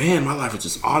church, man, my life was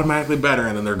just automatically better.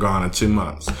 And then they're gone in 2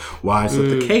 months. Why is that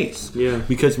the case? Yeah.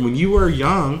 Because when you are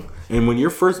young, and when you're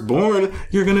first born,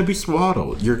 you're going to be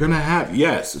swaddled. You're going to have,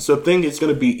 so things it's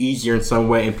going to be easier in some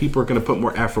way, and people are going to put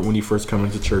more effort when you first come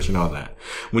into church and all that.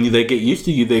 When they get used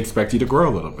to you, they expect you to grow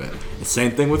a little bit. The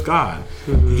same thing with God.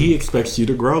 He expects you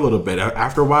to grow a little bit.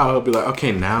 After a while, he'll be like,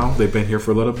 okay, now they've been here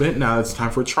for a little bit. Now it's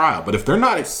time for a trial. But if they're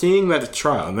not seeing that it's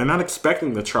trial, and they're not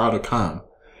expecting the trial to come,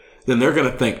 then they're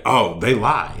going to think, oh, they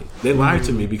lied. They lied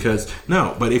to me because,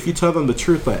 no. But if you tell them the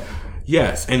truth, that,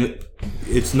 yes, and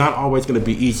it's not always going to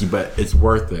be easy, but it's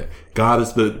worth it. God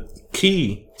is the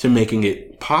key to making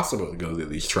it possible to go through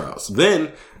these trials.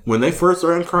 Then, when they first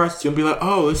are in Christ, you'll be like,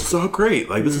 oh, this is so great.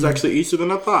 Like, this is actually easier than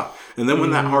I thought. And then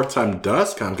when that hard time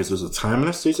does come, because there's a time and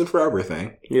a season for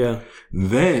everything,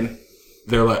 then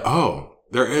they're like, oh,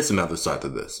 there is another side to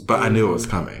this. But I knew it was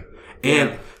coming.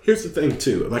 And here's the thing,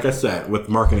 too. Like I said, with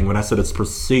marketing, when I said it's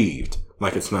perceived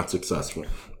like it's not successful,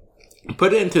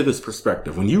 put it into this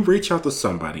perspective. When you reach out to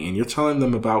somebody and you're telling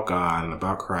them about God and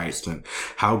about Christ and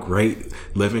how great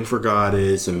living for God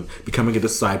is and becoming a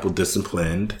disciple,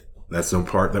 disciplined, that's the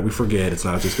part that we forget. It's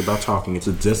not just about talking. It's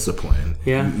a discipline.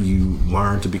 Yeah. You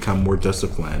learn to become more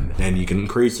disciplined, and you can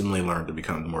increasingly learn to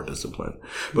become more disciplined.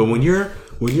 But when you're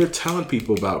telling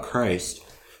people about Christ,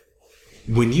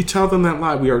 when you tell them that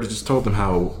lie, we already just told them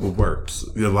how it works.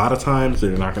 A lot of times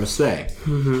they're not going to say.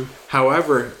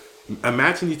 However,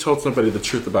 imagine you told somebody the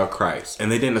truth about Christ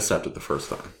and they didn't accept it the first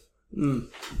time.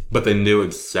 But they knew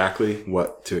exactly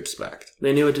what to expect.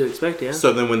 They knew what to expect, yeah.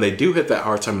 So then when they do hit that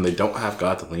hard time and they don't have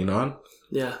God to lean on,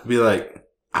 be like,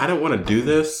 I don't want to do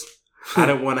this. I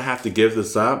don't want to have to give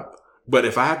this up. But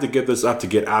if I have to give this up to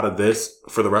get out of this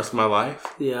for the rest of my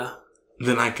life,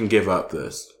 then I can give up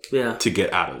this to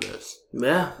get out of this.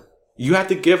 Yeah. You have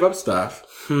to give up stuff.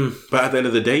 But at the end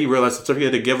of the day, you realize it's okay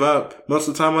to give up. Most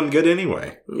of the time, wasn't good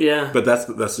anyway. Yeah. But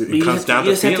it comes down to feelings.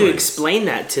 You just have to explain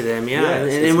that to them,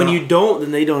 and when you don't,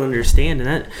 then they don't understand. And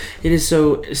that it is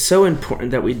so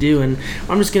important that we do. And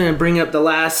I'm just going to bring up the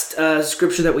last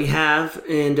scripture that we have,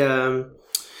 and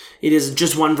it is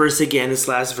just one verse again, this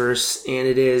last verse, and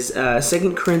it is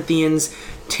 2 Corinthians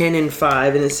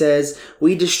 10:5, and it says,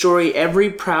 "We destroy every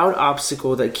proud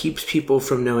obstacle that keeps people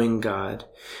from knowing God.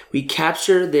 We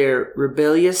capture their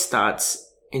rebellious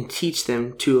thoughts and teach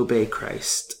them to obey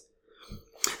Christ."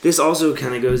 This also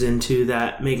kind of goes into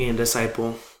that making a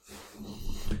disciple.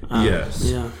 Yes.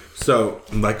 Yeah. So,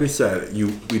 like we said,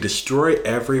 we destroy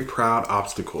every proud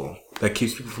obstacle that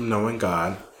keeps people from knowing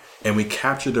God, and we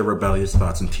capture their rebellious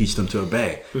thoughts and teach them to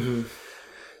obey. Mm-hmm.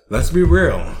 Let's be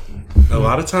real. A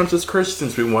lot of times as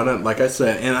Christians, we want to, like I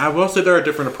said, and I will say there are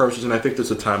different approaches, and I think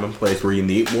there's a time and place where you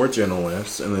need more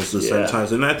gentleness, and there's certain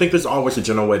times, and I think there's always a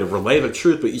gentle way to relay the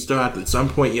truth, but you still have to, at some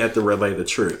point, you have to relay the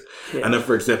truth. Yeah. I know,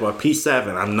 for example, at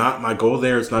P7, my goal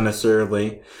there is not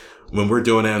necessarily when we're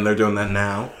doing it and they're doing that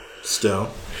now, still.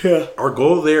 Yeah. Our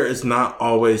goal there is not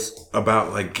always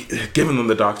about, like, giving them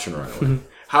the doctrine right away. Mm-hmm.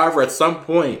 However, at some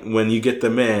point, when you get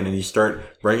them in and you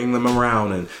start bringing them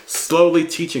around and slowly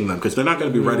teaching them, because they're not going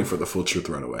to be ready for the full truth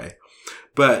right away.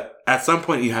 But at some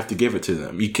point, you have to give it to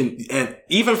them. You can, and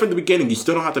even from the beginning, you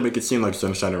still don't have to make it seem like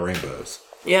sunshine and rainbows.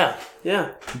 Yeah,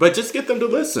 yeah. But just get them to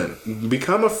listen.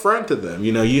 Become a friend to them.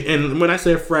 And when I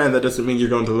say a friend, that doesn't mean you're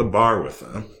going to the bar with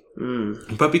them.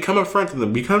 But become a friend to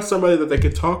them. Become somebody that they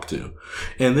can talk to.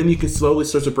 And then you can slowly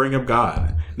start to bring up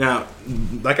God. Now,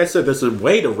 like I said, there's a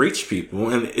way to reach people,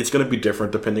 and it's going to be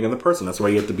different depending on the person. That's why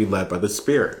you have to be led by the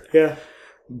Spirit. Yeah.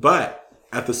 But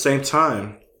at the same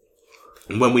time,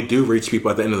 when we do reach people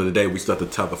at the end of the day, we still have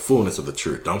to tell the fullness of the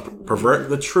truth. Don't pervert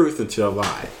the truth into a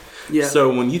lie. Yeah.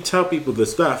 So when you tell people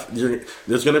this stuff,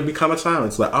 there's going to become a time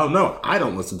it's like, oh no, I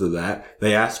don't listen to that.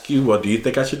 They ask you, well, do you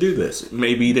think I should do this?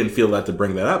 Maybe you didn't feel that to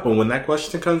bring that up, but when that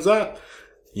question comes up,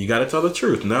 you got to tell the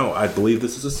truth. No, I believe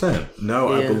this is a sin.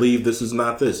 No, I believe this is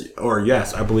not this. Or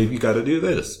yes, I believe you got to do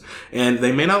this. And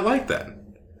they may not like that,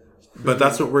 but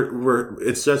that's what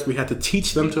it says we have to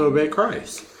teach them to obey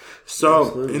Christ.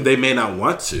 So they may not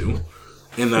want to,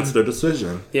 and that's their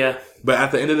decision. Yeah. But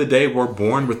at the end of the day, we're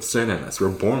born with sin in us. We're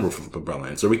born with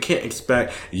rebellion. So we can't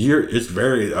expect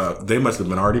they must have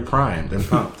been already primed and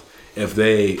pumped if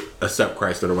they accept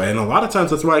Christ right away. And a lot of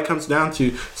times that's why it comes down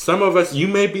to some of us, you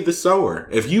may be the sower.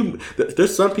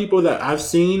 There's some people that I've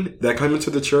seen that come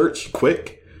into the church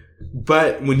quick,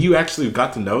 but when you actually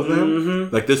got to know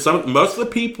them, like most of the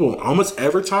people, almost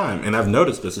every time, and I've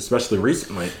noticed this, especially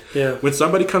recently, when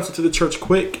somebody comes into the church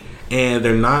quick, and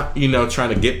they're not,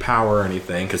 trying to get power or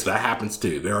anything, because that happens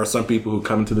too. There are some people who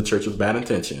come into the church with bad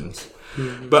intentions.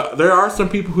 Mm-hmm. But there are some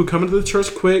people who come into the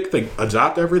church quick. They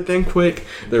adopt everything quick.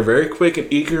 They're very quick and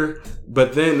eager.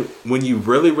 But then when you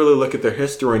really, really look at their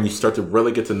history and you start to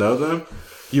really get to know them,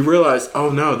 you realize, oh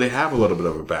no, they have a little bit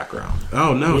of a background.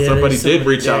 Oh no, somebody did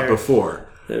reach out before.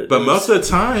 But most of the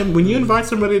time, when you invite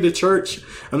somebody to church,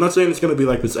 I'm not saying it's going to be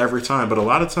like this every time, but a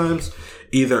lot of times,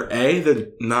 either A, they're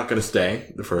not going to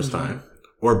stay the first time,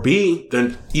 or B,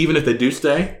 then even if they do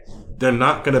stay, they're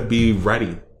not going to be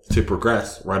ready to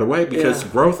progress right away because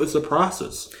growth is a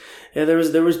process. Yeah, there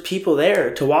was people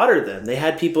there to water them. They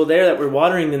had people there that were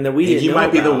watering them that we didn't know about. You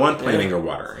might be the one planting or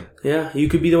watering. Yeah, you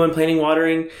could be the one planting,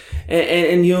 watering,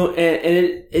 and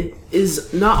it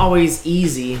is not always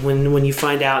easy when you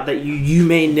find out that you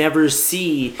may never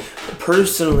see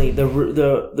personally the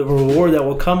reward that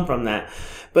will come from that.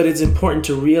 But it's important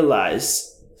to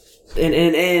realize,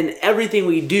 and everything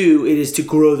we do, it is to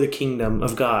grow the kingdom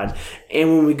of God. And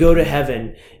when we go to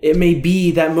heaven, it may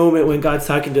be that moment when God's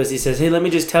talking to us. He says, hey, let me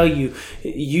just tell you,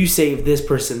 you saved this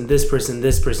person, this person,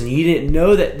 this person. You didn't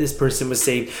know that this person was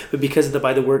saved, but because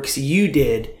by the works you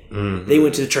did, they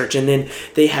went to the church. And then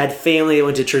they had family that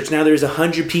went to church. Now there's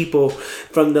 100 people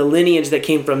from the lineage that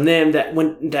came from them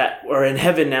that are in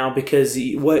heaven now because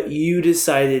what you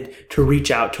decided to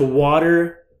reach out, to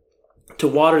water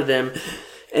them.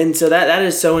 And so that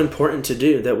is so important to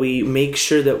do, that we make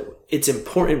sure that it's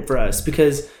important for us,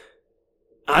 because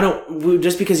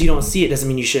just because you don't see it doesn't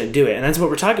mean you shouldn't do it. And that's what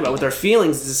we're talking about with our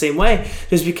feelings. It's the same way.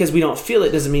 Just because we don't feel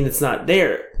it doesn't mean it's not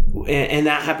there. And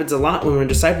that happens a lot when we're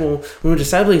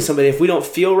discipling somebody. If we don't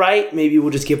feel right, maybe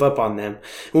we'll just give up on them.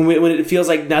 When it feels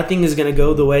like nothing is going to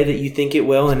go the way that you think it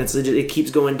will, and it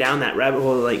keeps going down that rabbit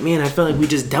hole. Like, man, I feel like we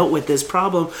just dealt with this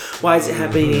problem. Why is it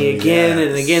happening again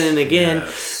and again and again?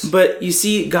 Yes. But you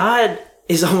see, God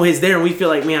is always there, and we feel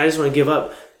like, man, I just want to give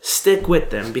up. Stick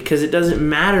with them, because it doesn't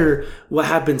matter what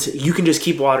happens. You can just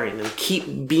keep watering them,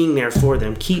 keep being there for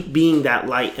them, keep being that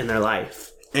light in their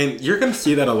life. And you're going to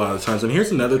see that a lot of times. And here's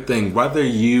another thing, whether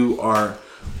you are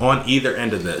on either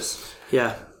end of this.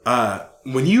 Yeah.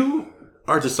 When you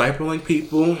are discipling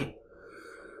people,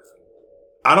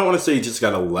 I don't want to say you just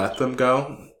got to let them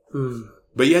go.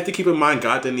 But you have to keep in mind,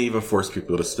 God didn't even force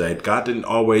people to stay. God didn't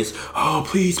always, oh,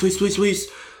 please, please, please, please.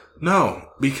 No,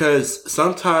 because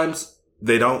sometimes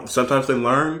they don't. Sometimes they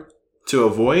learn to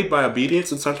avoid by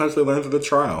obedience, and sometimes we learn through the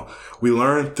trial. We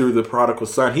learn through the prodigal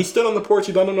son. He stood on the porch.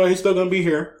 He doesn't know he's still going to be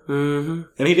here. Mm-hmm.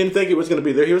 And he didn't think it was going to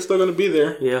be there. He was still going to be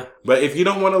there. Yeah. But if you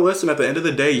don't want to listen, at the end of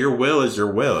the day, your will is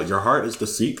your will. Your heart is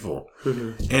deceitful.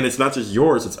 Mm-hmm. And it's not just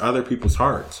yours. It's other people's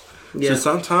hearts. Yeah. So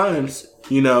sometimes,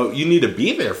 you need to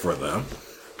be there for them.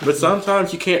 But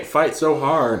sometimes you can't fight so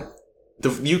hard.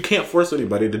 You can't force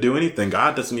anybody to do anything.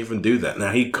 God doesn't even do that.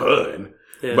 Now, he could.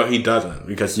 Yeah. But he doesn't,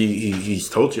 because he's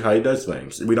told you how he does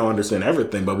things. We don't understand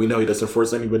everything, but we know he doesn't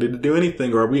force anybody to do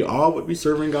anything, or we all would be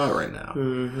serving God right now.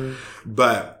 Mm-hmm.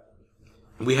 But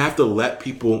we have to let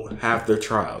people have their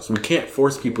trials. We can't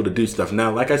force people to do stuff.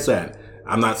 Now, like I said,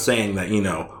 I'm not saying that, we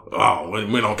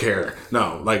don't care.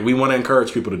 No, we want to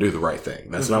encourage people to do the right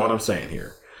thing. That's not what I'm saying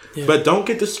here. Yeah. But don't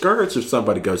get discouraged if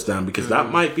somebody goes down, because that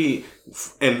might be,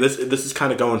 and this is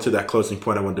kind of going to that closing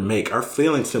point I wanted to make. Our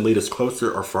feelings can lead us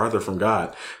closer or farther from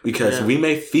God, because we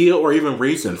may feel or even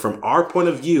reason from our point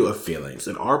of view of feelings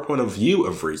and our point of view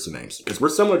of reasonings, because we're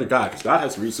similar to God, because God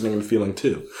has reasoning and feeling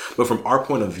too. But from our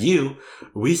point of view,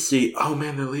 we see, oh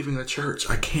man, they're leaving the church.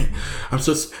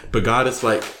 But God is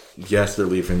like, yes, they're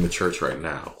leaving the church right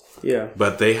now. Yeah.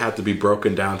 But they have to be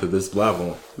broken down to this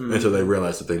level until they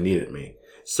realize that they needed me.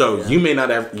 So you may not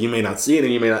see it,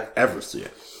 and you may not ever see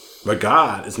it. But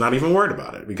God is not even worried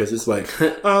about it, because it's like,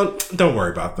 oh, don't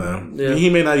worry about them. Yeah. He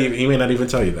may not even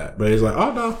tell you that. But he's like,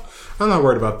 oh no, I'm not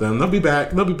worried about them. They'll be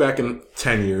back. They'll be back in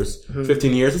 10 years,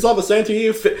 15 years. It's all the same to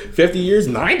you. 50 years,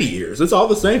 90 years. It's all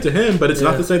the same to him, but it's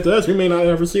not the same to us. We may not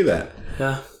ever see that.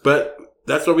 Yeah. But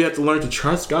that's why we have to learn to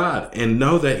trust God and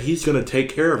know that he's going to take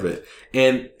care of it.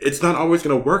 And it's not always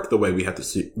going to work the way we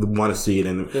want to see it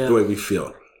and the way we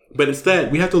feel. But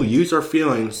instead, we have to use our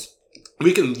feelings.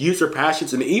 We can use our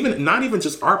passions, and even not even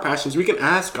just our passions. We can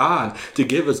ask God to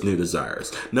give us new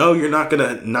desires. No, you're not going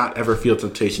to not ever feel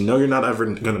temptation. No, you're not ever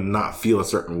going to not feel a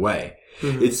certain way.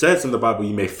 Mm-hmm. It says in the Bible,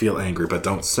 you may feel angry, but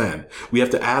don't sin. We have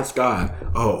to ask God,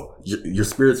 oh, your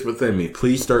spirit's within me.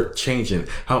 Please start changing.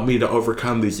 Help me to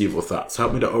overcome these evil thoughts.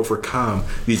 Help me to overcome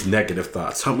these negative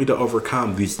thoughts. Help me to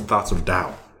overcome these thoughts of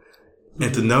doubt.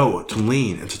 And to know, to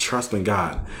lean, and to trust in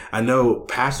God. I know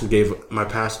Pastor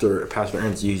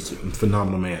Ernst, he's a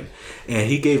phenomenal man. And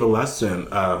he gave a lesson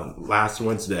last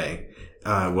Wednesday.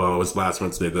 It was last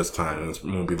Wednesday this time. It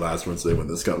won't be last Wednesday when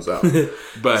this comes out.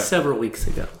 But several weeks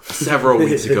ago,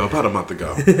 about a month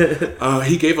ago.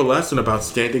 He gave a lesson about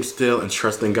standing still and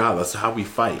trusting God. That's how we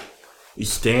fight. We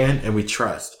stand and we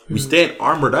trust. We stand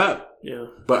armored up. Yeah.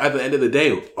 But at the end of the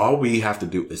day, all we have to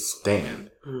do is stand.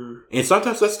 And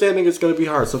sometimes that standing is going to be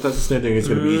hard. Sometimes the standing is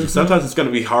going to be easy. Sometimes it's going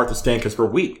to be hard to stand because we're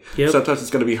weak. Yep. Sometimes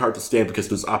it's going to be hard to stand because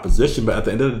there's opposition. But at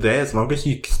the end of the day, as long as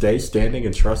you stay standing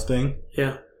and trusting,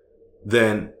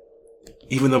 then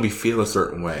even though we feel a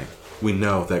certain way, we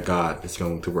know that God is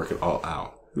going to work it all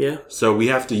out. Yeah. So we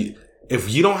have to,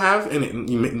 if you don't have,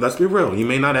 and let's be real, you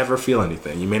may not ever feel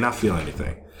anything. You may not feel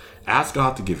anything. Ask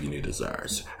God to give you new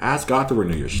desires. Ask God to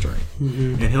renew your strength.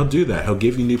 Mm-hmm. And he'll do that. He'll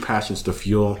give you new passions to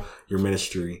fuel your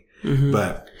ministry. Mm-hmm.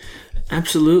 But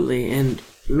absolutely. And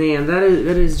man, that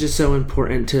is just so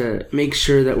important to make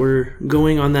sure that we're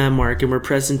going on that mark and we're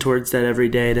pressing towards that every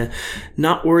day, to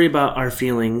not worry about our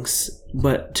feelings,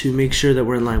 but to make sure that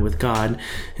we're in line with God.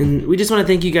 And we just want to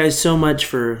thank you guys so much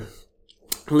for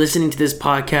listening to this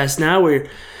podcast. Now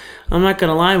I'm not going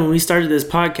to lie, when we started this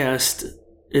podcast,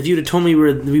 if you'd have told me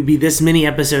we'd be this many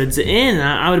episodes in,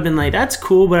 I would have been like, that's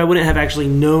cool, but I wouldn't have actually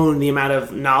known the amount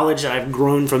of knowledge that I've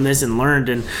grown from this and learned.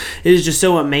 And it is just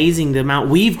so amazing the amount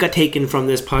we've got taken from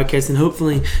this podcast, and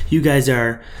hopefully you guys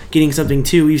are getting something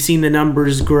too. We've seen the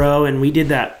numbers grow, and we did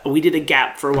a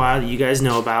gap for a while that you guys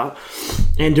know about.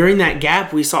 And during that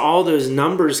gap, we saw all those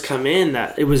numbers come in,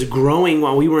 that it was growing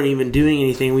while we weren't even doing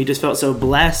anything. We just felt so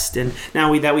blessed. And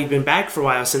now that we've been back for a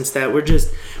while since that, we're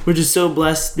just so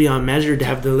blessed beyond measure to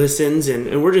have the listens,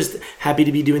 and we're just happy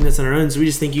to be doing this on our own. So we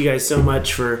just thank you guys so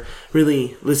much for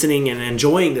really listening and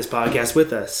enjoying this podcast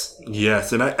with us.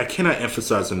 Yes, and I cannot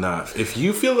emphasize enough, if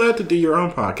you feel led to do your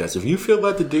own podcast, if you feel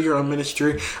led to do your own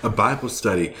ministry, a Bible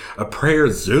study, a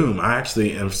prayer Zoom, I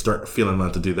actually am feeling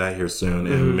led to do that here soon,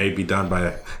 and may be done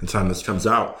by the time this comes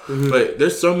out. But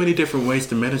there's so many different ways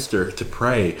to minister, to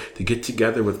pray, to get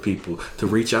together with people, to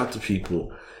reach out to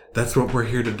people. That's what we're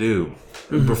here to do.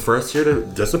 We're first here to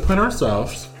discipline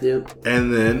ourselves,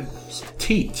 and then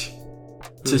teach,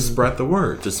 to spread the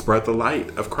word, to spread the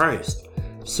light of Christ.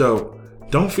 So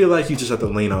don't feel like you just have to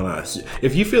lean on us.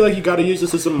 If you feel like you got to use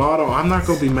this as a model, I'm not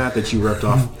going to be mad that you ripped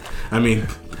off. I mean,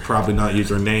 probably not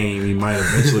use our name. You might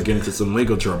eventually get into some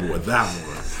legal trouble with that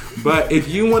one. But if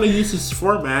you want to use this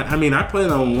format, I mean, I plan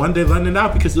on one day letting it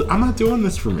out because I'm not doing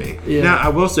this for me. Yeah. Now, I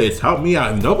will say it's helped me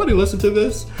out. If nobody listened to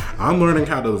this, I'm learning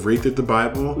how to read through the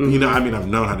Bible. Mm-hmm. You know, I mean, I've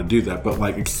known how to do that, but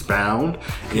like expound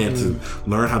and to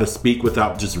learn how to speak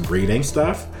without just reading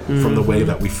stuff from the way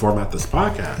that we format this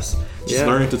podcast. Just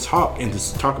learning to talk and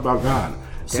to talk about God.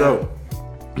 So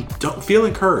don't feel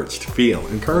encouraged. Feel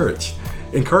encouraged.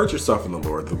 Encourage yourself in the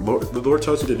Lord. The Lord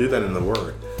tells you to do that in the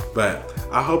Word. But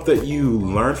I hope that you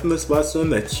learned from this lesson,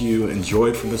 that you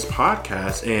enjoyed from this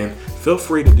podcast, and feel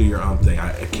free to do your own thing.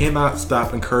 I cannot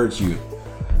stop encourage you.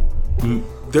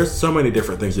 There's so many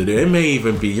different things to do. It may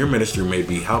even be, your ministry may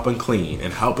be helping clean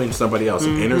and helping somebody else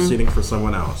and interceding for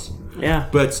someone else. Yeah.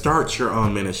 But start your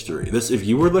own ministry. If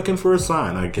you were looking for a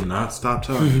sign, I cannot stop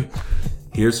telling you.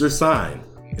 Here's your sign.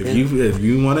 If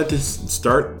you wanted to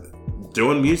start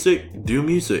doing music, do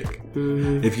music.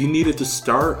 If you needed to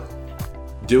start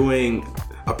doing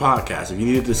a podcast, if you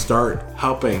needed to start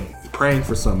helping, praying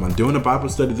for someone, doing a Bible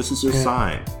study, this is your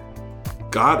sign.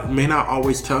 God may not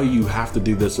always tell you have to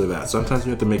do this or that. Sometimes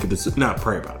you have to make a decision. No,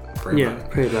 pray about it.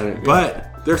 Pray about it.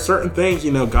 But there's certain things,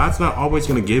 God's not always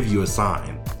going to give you a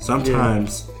sign.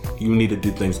 Sometimes you need to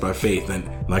do things by faith. And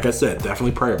like I said,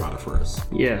 definitely pray about it first.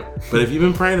 Yeah. But if you've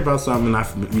been praying about something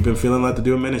and you've been feeling like to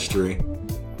do a ministry,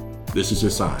 this is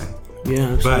your sign. Yeah,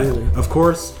 absolutely. But, of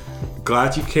course,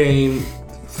 glad you came.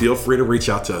 Feel free to reach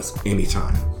out to us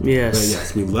anytime. Yes. But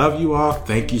yes, we love you all.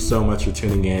 Thank you so much for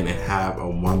tuning in and have a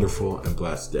wonderful and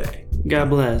blessed day. God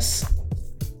bless.